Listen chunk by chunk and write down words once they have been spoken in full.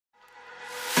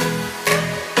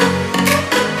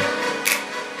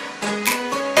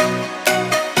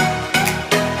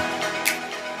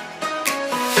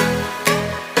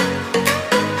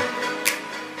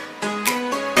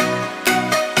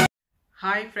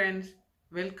friends,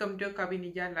 welcome to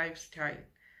Kavinija Lifestyle.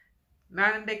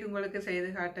 நான் இன்றைக்கு உங்களுக்கு செய்து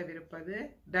காட்டவிருப்பது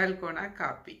Dalgona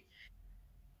Coffee.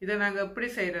 இதை நாங்கள் எப்படி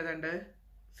செய்கிறதுண்டு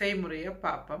செய்முறையை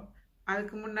பார்ப்போம்.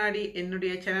 அதுக்கு முன்னாடி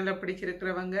என்னுடைய சேனலை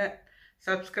பிடிச்சிருக்கிறவங்க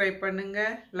சப்ஸ்கிரைப் பண்ணுங்க,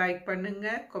 லைக் பண்ணுங்க,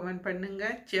 கமெண்ட் பண்ணுங்க,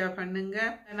 ஷேர் பண்ணுங்க.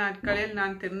 நாட்களில்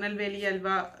நான் திருநெல்வேலி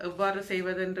அல்வா எவ்வாறு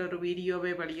செய்வதென்ற ஒரு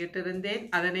வீடியோவை வெளியிட்டிருந்தேன்.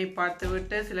 அதனை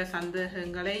பார்த்துவிட்டு சில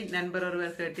சந்தேகங்களை நண்பர்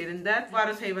ஒருவர் கேட்டிருந்தார்.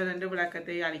 எவ்வாறு செய்வதென்று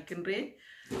விளக்கத்தை அளிக்கின்றேன்.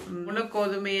 முழு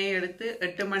கோதுமையை எடுத்து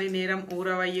 8 மணி நேரம் ஊற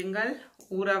வையுங்கள்.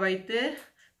 ஊற வைத்து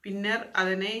பின்னர்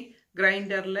அதனை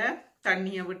கிரைண்டரில்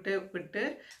தண்ணியை விட்டு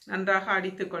நன்றாக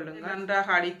அடித்து கொள்ளுங்கள்.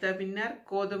 நன்றாக அடித்த பின்னர்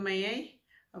கோதுமையை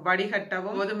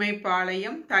வடிகட்டவும் கோதுமை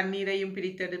பாலையும் தண்ணீரையும்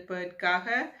பிரித்தெடுப்பதற்காக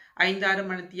 5-6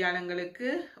 மணித்தியாலங்களுக்கு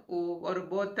ஒரு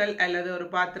போத்தல் அல்லது ஒரு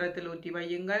பாத்திரத்தில் ஊற்றி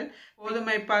வையுங்கள்.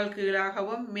 கோதுமை பால்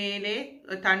கீழாகவும் மேலே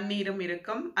தண்ணீரும்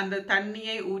இருக்கும். அந்த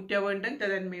தண்ணியை ஊற்ற வேண்டும்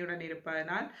தன்மையுடன்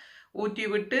இருப்பதனால்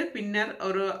ஊற்றிவிட்டு பின்னர்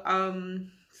ஒரு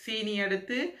சீனி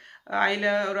எடுத்து அதில்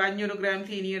ஒரு 500 கிராம்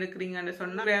சீனி எடுக்கிறீங்கன்னு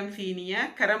சொன்னால் கிராம் சீனியை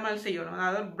கரமல் செய்யணும்.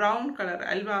 அதாவது ஒரு ப்ரௌன்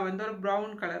கலர் அல்வா வந்து ஒரு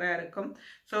ப்ரௌன் கலராக இருக்கும்.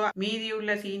 ஸோ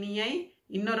மீதியுள்ள சீனியை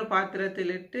இன்னொரு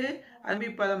பாத்திரத்தில் இட்டு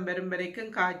அம்பிப்பதம் பெறும்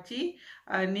வரைக்கும் காய்ச்சி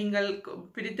நீங்கள்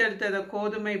பிரித்தெடுத்த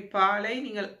கோதுமை பாலை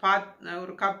நீங்கள்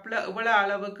ஒரு கப்பில் எவ்வளோ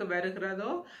அளவுக்கு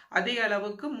வருகிறதோ அதே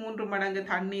அளவுக்கு 3 மடங்கு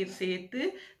தண்ணீர் சேர்த்து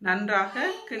நன்றாக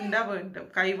கிண்ட வேண்டும்.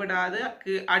 கைவிடாது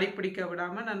அடிப்பிடிக்க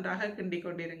விடாமல் நன்றாக கிண்டி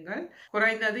கொண்டிருங்கள்.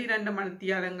 குறைந்தது 2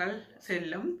 மணித்தியாலங்கள்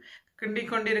செல்லும். கிண்டி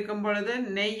கொண்டிருக்கும் பொழுது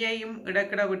நெய்யையும்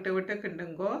இடக்கிட விட்டு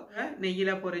கிண்டுங்கோ.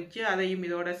 நெய்யில் பொறிச்சு அதையும்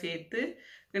இதோட சேர்த்து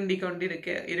கிண்டி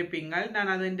இருப்பீங்கள். நான்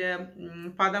அது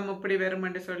பதம் எப்படி வரும்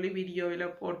என்று சொல்லி வீடியோவில்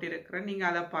போட்டிருக்கிறேன். நீங்கள்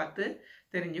அதை பார்த்து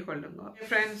தெரிஞ்சு கொள்ளுங்க.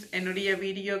 ஃப்ரெண்ட்ஸ், என்னுடைய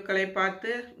வீடியோக்களை பார்த்து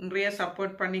நிறைய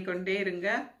சப்போர்ட் பண்ணி கொண்டே இருங்க.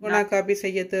 Dalgona காபி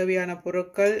செய்ய தேவையான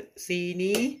பொருட்கள்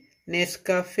சீனி,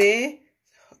 நெஸ்காஃபே,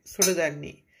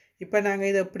 சுடுதண்ணி. இப்போ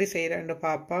நாங்கள் இதை எப்படி செய்கிறேன்னு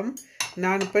பார்ப்போம்.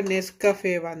 நான் இப்போ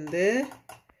நெஸ்காஃபே வந்து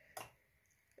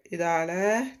இதால்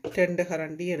 2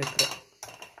 கரண்டி எடுக்கிறேன்.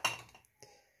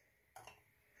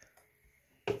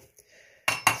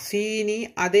 சீனி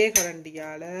அதே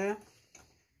கரண்டியால்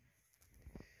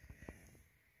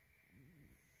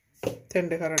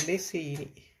 2 கரண்டி சீனி.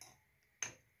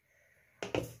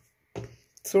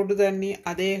 சுடுதண்ணி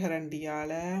அதே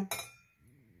கரண்டியால்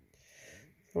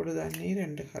சுடுதண்ணி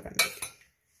 2 கரண்டி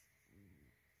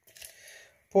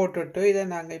போட்டுட்டு இதை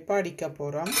நாங்கள் இப்போ அடிக்க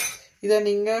போகிறோம். இதை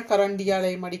நீங்கள்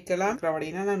கரண்டியாலையும் அடிக்கலாம்.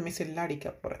 அப்படின்னா நான் மிஷினில் அடிக்க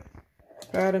போகிறேன்.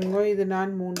 பாருங்க, இது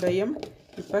நான் 3ஐயும்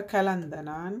இப்போ கலந்த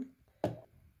நான்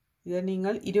இதை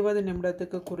நீங்கள் 20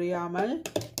 நிமிடத்துக்கு குறையாமல்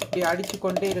இப்படி அடித்து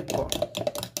கொண்டே இருக்கும்.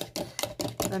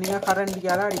 நீங்கள்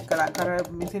கரண்டியால்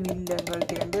அடிக்கலாம். மிஷின்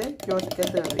இல்லைங்கள்ட்டேருந்து யோசிக்க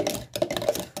தேவையில்லை.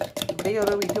 இப்படி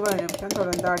ஒரு 20 நிமிஷம்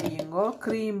தொடர்ந்து அடியுங்கோ.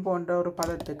 க்ரீம் போன்ற ஒரு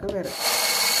பதத்துக்கு வரும்.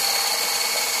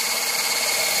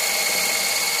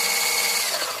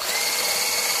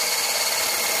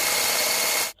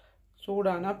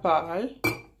 சூடான பால்.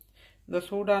 இந்த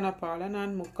சூடான பாலை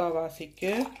நான்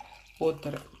முக்கால்வாசிக்கு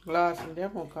ஊற்றுறேன்.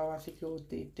 கிளாஸில் முக்கால்வாசிக்கு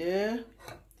ஊற்றிட்டு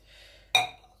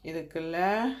இதுக்குள்ள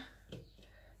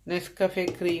நெஸ்கஃபே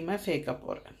க்ரீமை சேர்க்க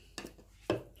போகிறேன்.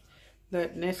 இந்த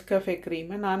நெஸ்கஃபே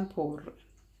க்ரீமை நான் போடுறேன்.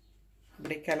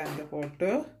 இப்படி கலந்து போட்டு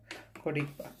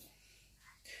குடிப்பேன்.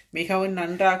 மிகவும்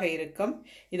நன்றாக இருக்கும்.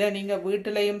 இதை நீங்கள்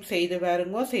வீட்டிலையும் செய்து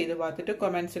பாருங்க. செய்து பார்த்துட்டு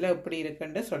கமெண்ட்ஸில் எப்படி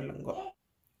இருக்குன்னு சொல்லுங்க.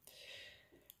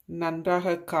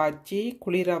 நன்றாக காய்ச்சி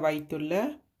குளிர வைத்துள்ள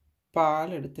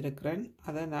பால் எடுத்திருக்கிறேன்.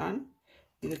 அதை நான்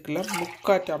இதுக்குள்ள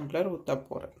 3/4 டம்ளர் ஊற்ற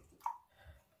போகிறேன்.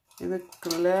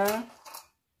 இதுக்குள்ள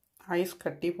ஐஸ்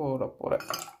கட்டி போட போகிறேன்.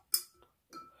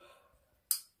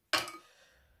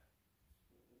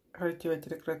 கழிச்சு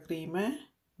வச்சிருக்கிற க்ரீமை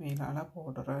மேலால்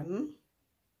போடுறேன்.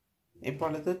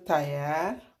 இப்பொழுது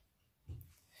தயார்.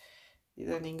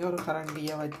 இதை நீங்கள் ஒரு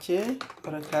கரண்டியை வச்சு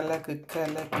ஒரு கிளக்கி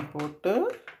போட்டு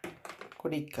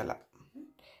குடிக்கலாம்.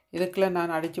 இதுக்குள்ள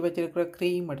நான் அடித்து வச்சிருக்கிற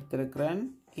க்ரீம் எடுத்திருக்கிறேன்.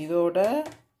 இதோட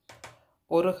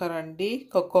ஒரு கரண்டி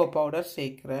கொக்கோ பவுடர்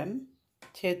சேர்க்குறேன்.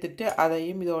 சேர்த்துட்டு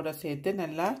அதையும் இதோட சேர்த்து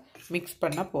நல்லா மிக்ஸ்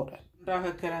பண்ண போகிறேன்.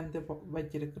 நன்றாக கலந்து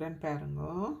வச்சிருக்கிறேன் பாருங்க.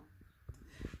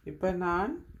 இப்போ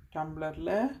நான்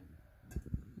டம்ளரில்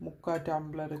 3/4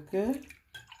 டம்ளருக்கு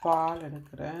பால்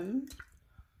எடுக்கிறேன்.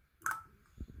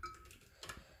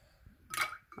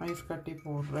 ஐஸ் கட்டி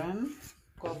போடுறேன்.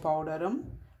 கொக்கோ பவுடரும்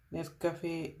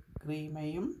நெஸ்கஃபே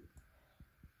க்ரீமையும்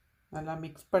நல்லா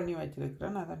மிக்ஸ் பண்ணி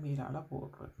வச்சுருக்கிறேன். அதை மீறால்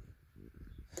போடுறேன்.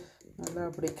 நல்லா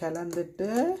அப்படி கலந்துட்டு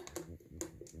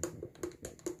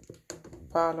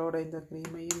பாலோட இந்த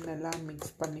க்ரீமையும் நல்லா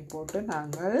மிக்ஸ் பண்ணி போட்டு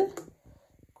நாங்கள்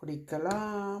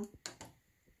குடிக்கலாம்.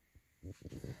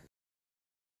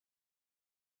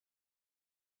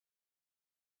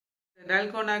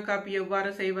 டால்கோனா காபி எவ்வாறு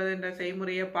செய்வது என்ற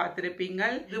செய்முறையை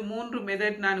பார்த்திருப்பீங்கள். இது 3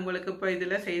 மெத்தட் நான் உங்களுக்கு இப்போ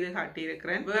இதில் செய்து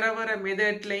காட்டியிருக்கிறேன். வேற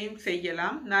மெத்தட்லையும்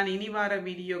செய்யலாம். நான் இனி வார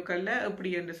வீடியோக்களில்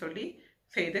எப்படி என்று சொல்லி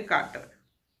செய்து காட்டுறேன்.